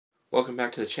Welcome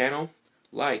back to the channel.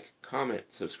 Like, comment,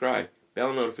 subscribe,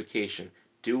 bell notification.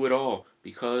 Do it all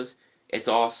because it's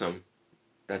awesome.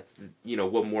 That's,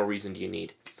 what more reason do you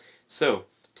need? So,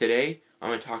 today I'm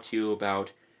going to talk to you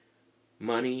about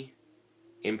money,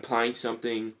 implying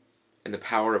something, and the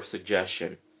power of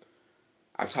suggestion.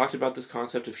 I've talked about this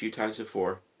concept a few times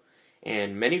before,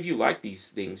 and many of you like these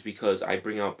things because I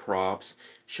bring out props,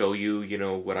 show you,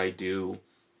 what I do,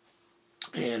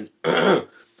 and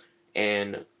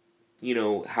and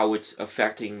how it's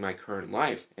affecting my current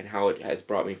life and how it has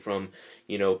brought me from,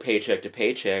 paycheck to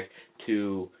paycheck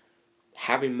to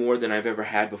having more than I've ever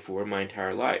had before in my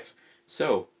entire life.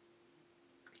 So,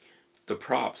 the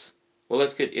props. Well,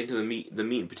 let's get into the meat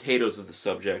and potatoes of the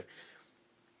subject.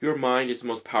 Your mind is the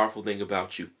most powerful thing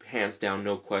about you. Hands down,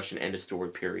 no question, end of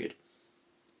story, period.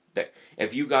 That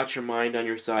if you got your mind on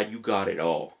your side, you got it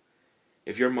all.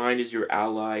 If your mind is your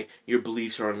ally, your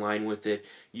beliefs are in line with it,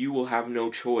 you will have no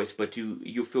choice but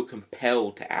you'll feel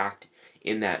compelled to act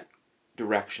in that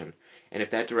direction. And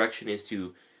if that direction is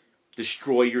to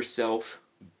destroy yourself,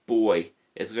 boy,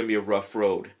 it's going to be a rough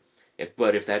road.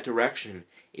 But if that direction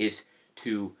is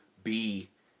to be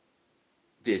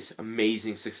this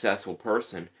amazing, successful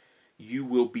person, you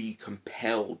will be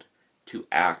compelled to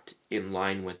act in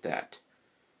line with that.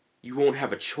 You won't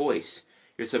have a choice.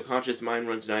 Your subconscious mind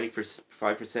runs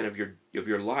 95% of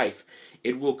your life.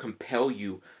 It will compel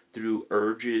you through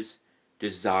urges,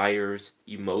 desires,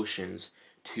 emotions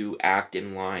to act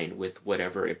in line with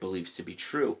whatever it believes to be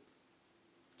true.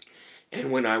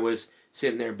 And when I was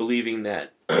sitting there believing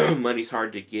that money's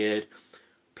hard to get,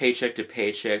 paycheck to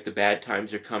paycheck, the bad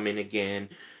times are coming again,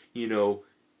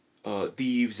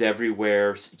 thieves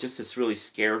everywhere, just this really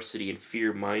scarcity and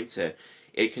fear mindset,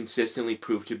 it consistently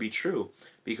proved to be true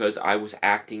because I was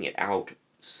acting it out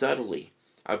subtly.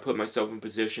 I put myself in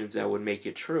positions that would make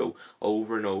it true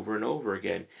over and over and over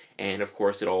again. And of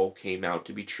course, it all came out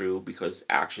to be true because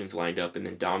actions lined up and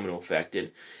then domino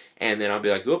affected. And then I'll be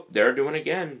like, oh, they're doing it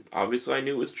again. Obviously, I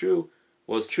knew it was true.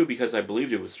 Well, it's true because I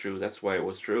believed it was true. That's why it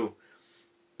was true.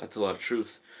 That's a lot of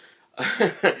truth.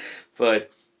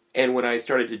 And when I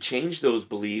started to change those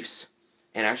beliefs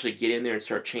and actually get in there and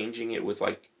start changing it with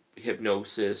like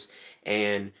hypnosis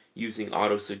and using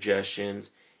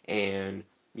auto-suggestions and,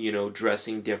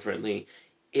 dressing differently,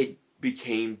 it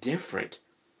became different.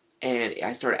 And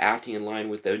I started acting in line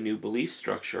with the new belief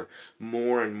structure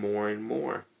more and more and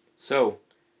more. So,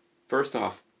 first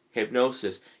off,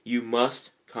 hypnosis. You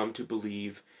must come to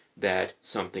believe that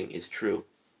something is true.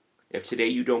 If today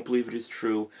you don't believe it is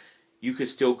true, you could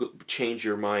still change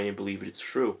your mind and believe it's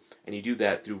true. And you do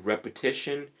that through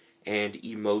repetition and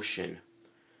emotion.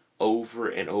 Over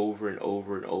and over and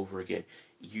over and over again.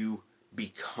 You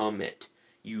become it.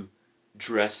 You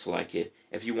dress like it.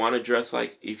 If you want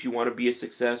to be a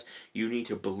success, you need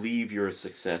to believe you're a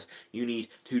success. You need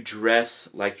to dress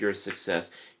like you're a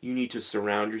success. You need to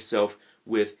surround yourself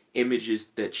with images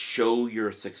that show you're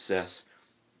a success.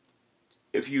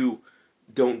 If you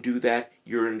don't do that,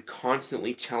 you're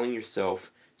constantly telling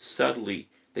yourself subtly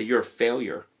that you're a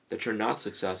failure, that you're not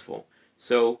successful.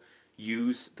 So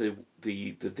use the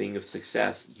thing of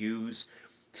success. Use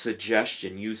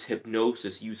suggestion. Use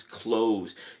hypnosis. Use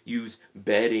clothes. Use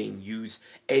bedding. Use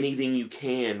anything you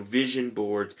can. Vision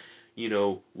boards.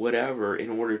 Whatever, in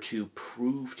order to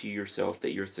prove to yourself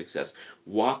that you're a success.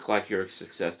 Walk like you're a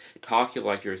success. Talk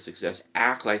like you're a success.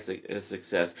 Act like a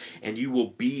success. And you will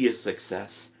be a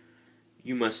success.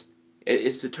 You must,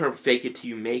 it's the term fake it till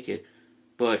you make it,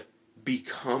 but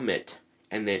become it.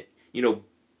 And then,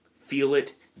 feel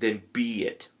it, then be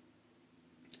it.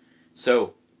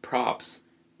 So, props.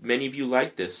 Many of you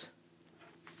like this.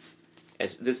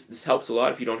 As this helps a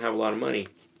lot if you don't have a lot of money.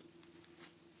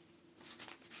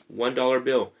 $1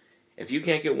 bill. If you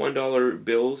can't get $1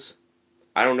 bills,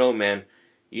 I don't know, man.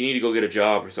 You need to go get a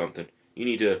job or something. You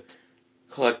need to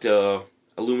collect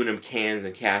aluminum cans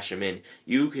and cash them in.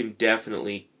 You can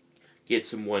definitely get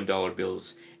some $1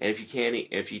 bills. And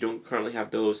if you don't currently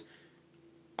have those,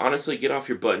 honestly, get off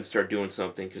your butt and start doing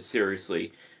something. Because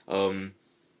seriously,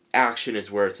 action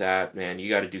is where it's at, man. You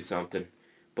got to do something.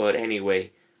 But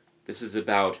anyway, this is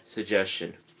about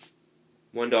suggestion.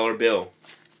 $1 bill.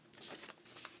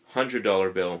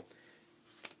 $100 bill.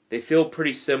 They feel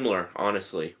pretty similar,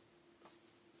 honestly.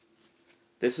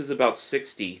 This is about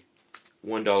 60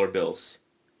 $1 bills.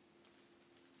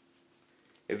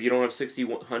 If you don't have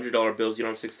 $100 bills, you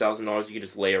don't have $6,000, you can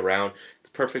just lay around. It's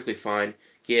perfectly fine.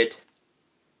 Get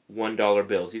 $1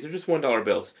 bills. These are just $1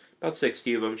 bills. About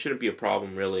 60 of them. Shouldn't be a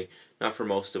problem, really. Not for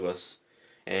most of us.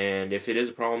 And if it is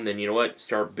a problem, then you know what?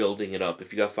 Start building it up.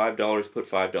 If you got $5, put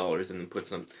 $5 and then put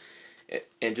some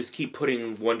and just keep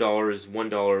putting $1,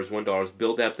 $1,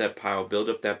 build up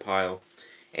that pile,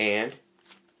 and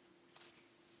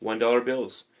 $1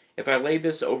 bills. If I lay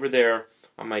this over there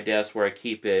on my desk where I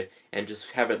keep it and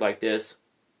just have it like this,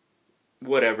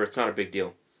 whatever, it's not a big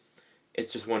deal.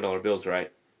 It's just $1 bills,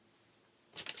 right?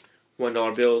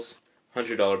 $1 bills,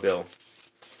 $100 bill.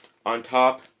 On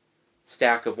top,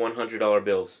 stack of $100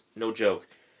 bills. No joke.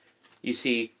 You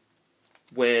see,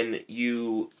 when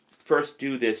you first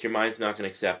do this, your mind's not going to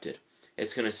accept it.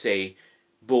 It's going to say,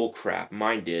 bull crap.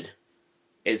 Mine did.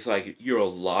 It's like, you're a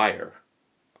liar.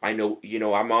 I know,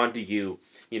 I'm on to you.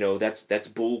 That's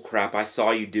bull crap. I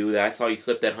saw you do that. I saw you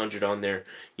slip that 100 on there.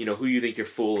 Who you think you're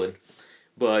fooling.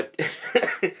 But,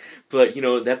 but,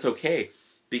 that's okay.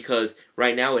 Because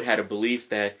right now it had a belief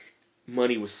that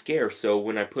money was scarce. So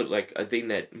when I put, like, a thing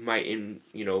that might,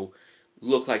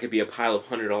 look like it'd be a pile of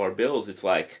 $100 bills, it's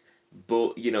like,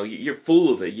 you're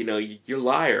full of it. You're a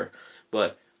liar.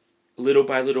 But little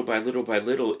by little by little by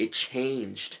little, it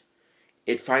changed.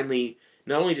 It finally,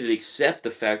 not only did it accept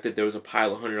the fact that there was a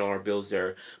pile of $100 bills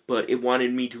there, but it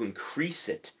wanted me to increase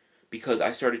it because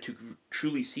I started to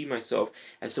truly see myself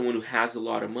as someone who has a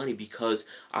lot of money because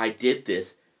I did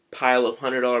this pile of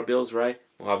 $100 bills, right?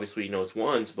 Well, obviously, it's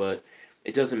ones, but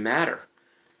it doesn't matter.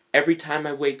 Every time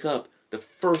I wake up, the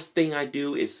first thing I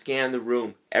do is scan the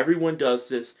room. Everyone does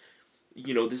this.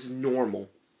 This is normal.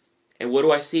 And what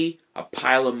do I see? A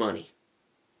pile of money.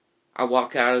 I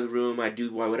walk out of the room, I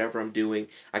do whatever I'm doing,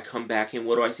 I come back in,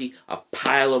 what do I see? A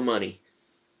pile of money.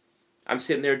 I'm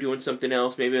sitting there doing something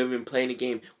else, maybe I've been playing a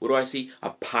game, what do I see?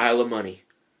 A pile of money.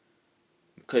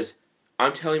 Because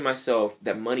I'm telling myself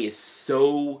that money is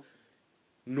so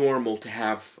normal to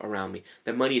have around me.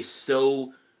 That money is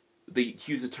so, they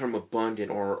use the term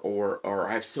abundant or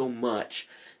I have so much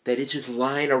that it's just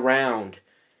lying around.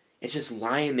 It's just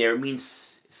lying there. It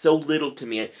means so little to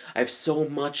me. I have so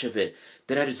much of it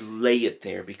that I just lay it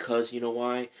there because, you know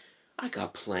why? I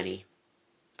got plenty.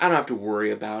 I don't have to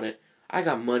worry about it. I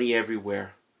got money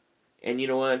everywhere. And you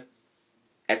know what?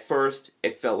 At first,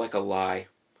 it felt like a lie.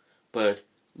 But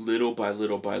little by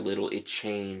little by little, it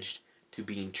changed to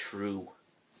being true.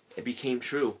 It became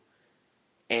true.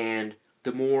 And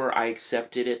the more I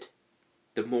accepted it,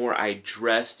 the more I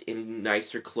dressed in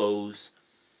nicer clothes,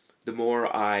 the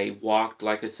more I walked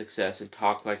like a success and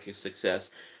talked like a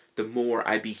success, the more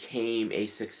I became a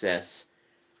success.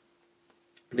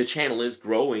 The channel is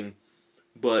growing,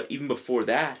 but even before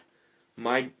that,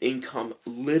 my income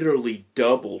literally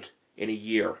doubled in a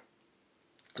year.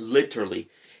 Literally.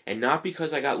 And not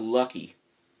because I got lucky.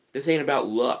 This ain't about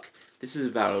luck. This is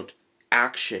about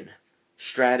action,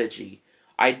 strategy.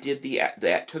 I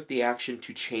took the action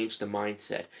to change the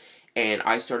mindset. And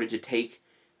I started to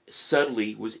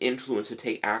subtly was influenced to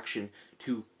take action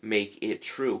to make it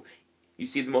true. You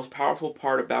see, the most powerful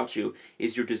part about you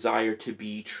is your desire to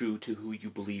be true to who you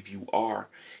believe you are.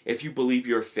 If you believe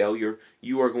you're a failure,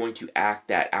 you are going to act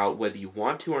that out whether you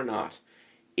want to or not.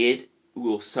 It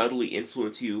will subtly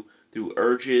influence you through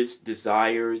urges,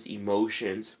 desires,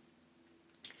 emotions.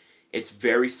 It's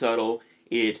very subtle.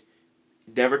 It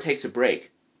never takes a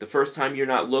break. The first time you're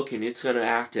not looking, it's going to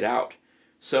act it out.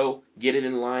 So, get it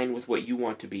in line with what you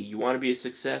want to be. You want to be a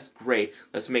success? Great.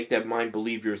 Let's make that mind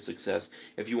believe you're a success.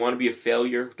 If you want to be a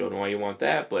failure, don't know why you want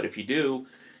that, but if you do,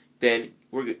 then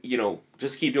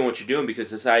just keep doing what you're doing because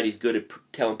society's good at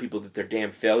telling people that they're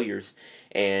damn failures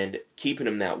and keeping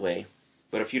them that way.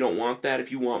 But if you don't want that,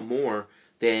 if you want more,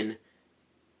 then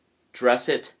dress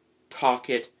it,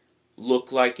 talk it,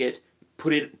 look like it,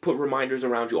 put reminders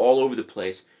around you all over the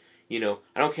place. I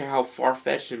don't care how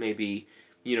far-fetched it may be.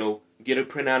 Get a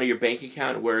printout of your bank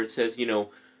account where it says,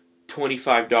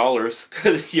 $25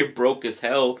 because you're broke as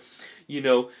hell.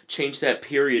 Change that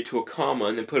period to a comma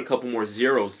and then put a couple more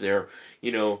zeros there.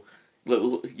 Yeah,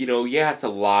 it's a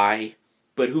lie,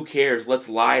 but who cares? Let's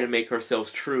lie to make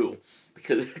ourselves true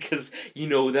because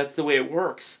that's the way it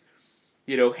works.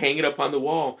 Hang it up on the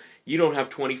wall. You don't have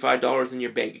 $25 in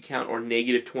your bank account or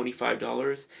negative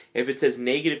 $25. If it says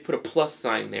negative, put a plus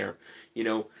sign there.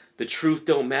 The truth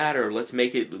don't matter. Let's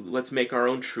make our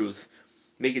own truth.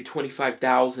 Make it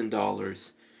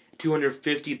 $25,000,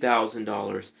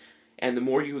 $250,000, and the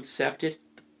more you accept it,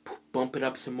 bump it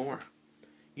up some more.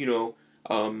 In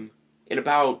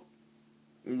about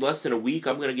less than a week,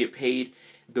 I'm gonna get paid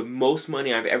the most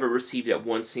money I've ever received at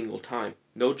one single time.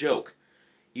 No joke.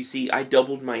 You see, I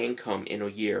doubled my income in a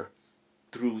year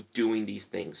through doing these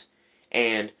things,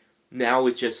 and now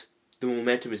it's just the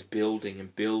momentum is building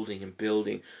and building and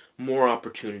building. More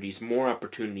opportunities, more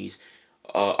opportunities.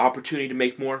 Opportunity to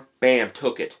make more, bam,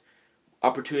 took it.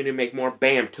 Opportunity to make more,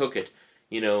 bam, took it.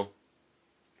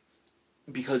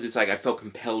 because it's like I felt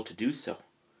compelled to do so.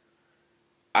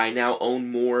 I now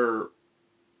own more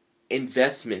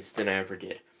investments than I ever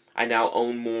did. I now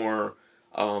own more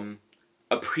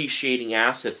appreciating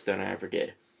assets than I ever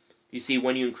did. You see,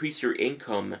 when you increase your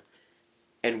income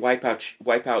and wipe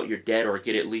out your debt or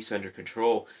get it at least under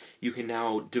control, you can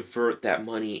now divert that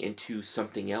money into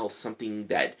something else, something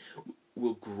that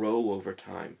will grow over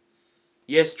time.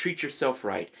 Yes, treat yourself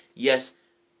right. Yes,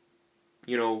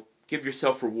 give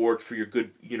yourself rewards for your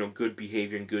good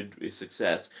behavior and good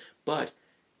success. But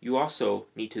you also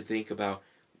need to think about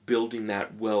building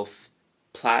that wealth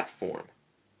platform.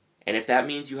 And if that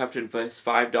means you have to invest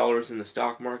 $5 in the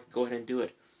stock market, go ahead and do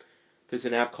it. There's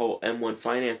an app called M1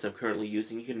 Finance I'm currently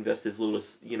using. You can invest as little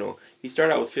as, you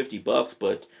start out with $50,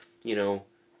 but,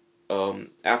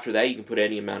 after that you can put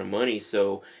any amount of money.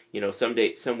 So,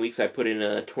 some weeks I put in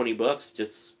 $20,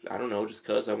 just, I don't know, just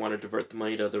because I want to divert the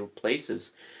money to other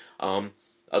places.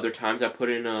 Other times I put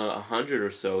in 100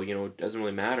 or so, it doesn't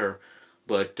really matter.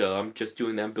 But I'm just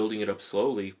doing that, building it up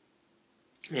slowly.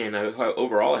 And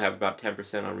overall I have about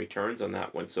 10% on returns on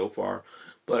that one so far.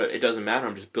 But it doesn't matter,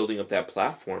 I'm just building up that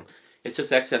platform. It's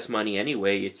just excess money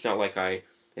anyway. It's not like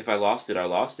if I lost it, I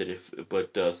lost it.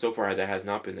 But so far that has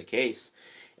not been the case.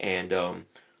 And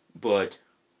but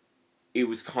it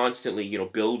was constantly,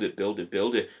 build it, build it,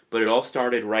 build it. But it all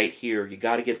started right here. You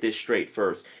got to get this straight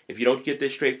first. If you don't get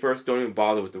this straight first, don't even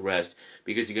bother with the rest,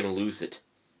 because you're going to lose it.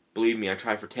 Believe me, I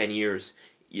tried for 10 years.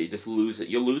 You just lose it.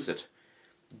 You'll lose it.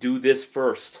 Do this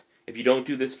first. If you don't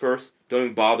do this first, don't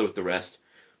even bother with the rest,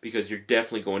 because you're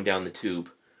definitely going down the tube.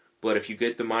 But if you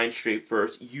get the mind straight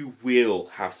first, you will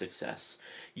have success.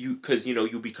 Because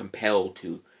you'll be compelled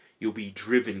to. You'll be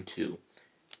driven to.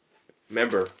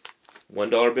 Remember,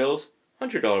 $1 bills,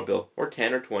 $100 bill, or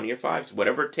 10 or 20 or 5s,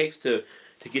 whatever it takes to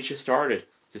get you started.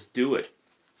 Just do it.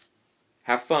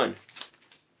 Have fun.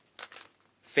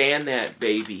 Fan that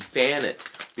baby. Fan it.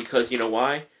 Because you know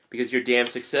why? Because you're damn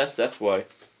success, that's why.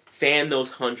 Fan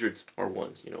those hundreds or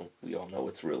ones, we all know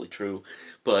it's really true.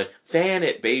 But fan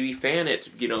it, baby, fan it.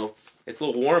 It's a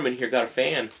little warm in here, got a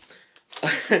fan.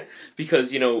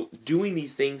 Because, doing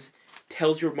these things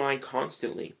tells your mind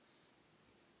constantly,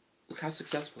 look how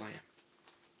successful I am.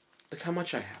 Look how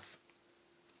much I have.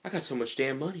 I got so much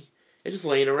damn money. It's just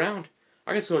laying around.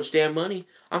 I got so much damn money.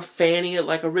 I'm fanning it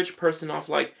like a rich person off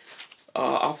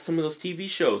some of those TV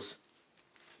shows.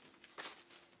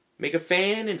 Make a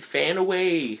fan and fan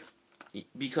away,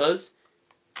 because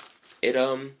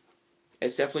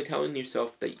it's definitely telling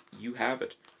yourself that you have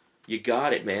it. You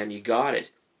got it, man. You got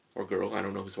it. Or girl, I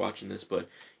don't know who's watching this, but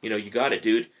you got it,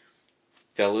 dude.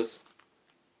 Fellas,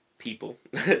 people,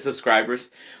 subscribers,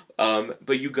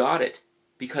 but you got it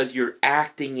because you're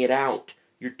acting it out.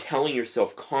 You're telling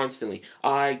yourself constantly,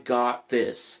 I got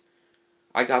this.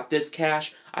 I got this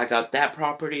cash. I got that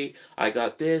property. I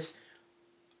got this.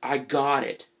 I got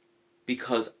it.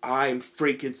 Because I'm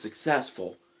freaking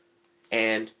successful.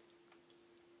 And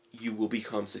you will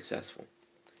become successful.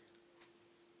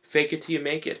 Fake it till you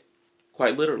make it.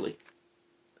 Quite literally.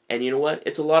 And you know what?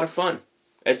 It's a lot of fun.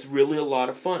 It's really a lot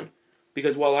of fun.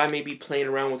 Because while I may be playing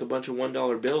around with a bunch of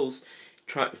 $1 bills,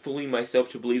 fooling myself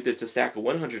to believe that it's a stack of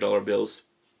 $100 bills,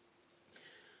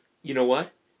 you know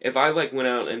what? If I went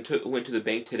out and went to the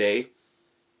bank today,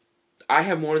 I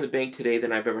have more in the bank today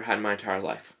than I've ever had in my entire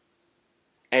life.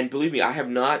 And believe me, I have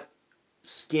not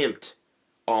skimped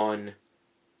on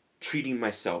treating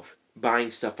myself,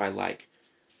 buying stuff I like.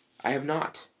 I have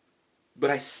not. But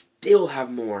I still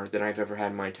have more than I've ever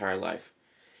had in my entire life.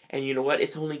 And you know what?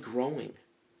 It's only growing.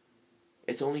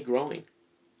 It's only growing.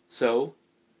 So,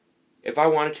 if I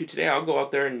wanted to today, I'll go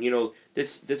out there and,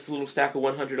 this little stack of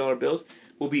 $100 bills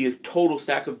will be a total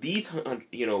stack of these,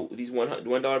 these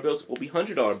 $1 bills will be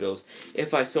 $100 bills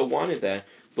if I so wanted that.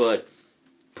 But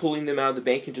pulling them out of the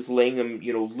bank and just laying them,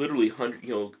 literally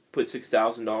put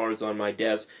 $6,000 on my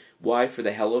desk. Why? For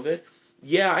the hell of it?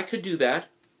 Yeah, I could do that.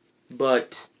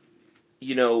 But,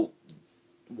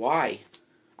 why?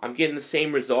 I'm getting the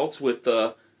same results with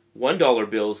 $1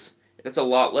 bills. That's a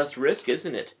lot less risk,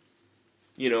 isn't it?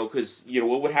 Because,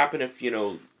 what would happen if,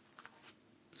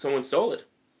 someone stole it?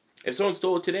 If someone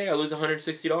stole it today, I lose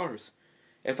 $160.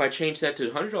 If I change that to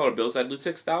 $100 bills, I'd lose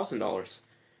 $6,000.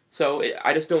 So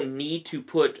I just don't need to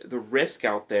put the risk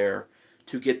out there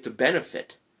to get the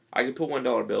benefit. I could put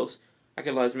 $1 bills. I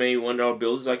can buy as many $1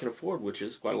 bills as I can afford, which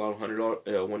is quite a lot of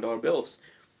 $1 bills.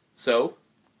 So,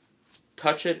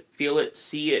 touch it, feel it,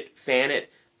 see it, fan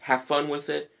it, have fun with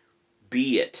it,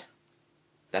 be it.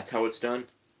 That's how it's done.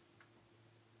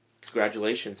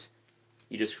 Congratulations.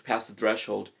 You just passed the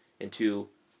threshold into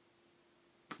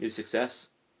new success.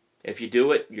 If you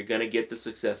do it, you're going to get the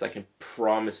success. I can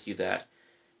promise you that.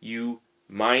 You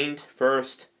mind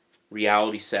first,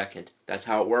 reality second. That's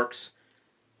how it works.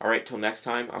 Alright, till next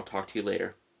time, I'll talk to you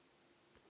later.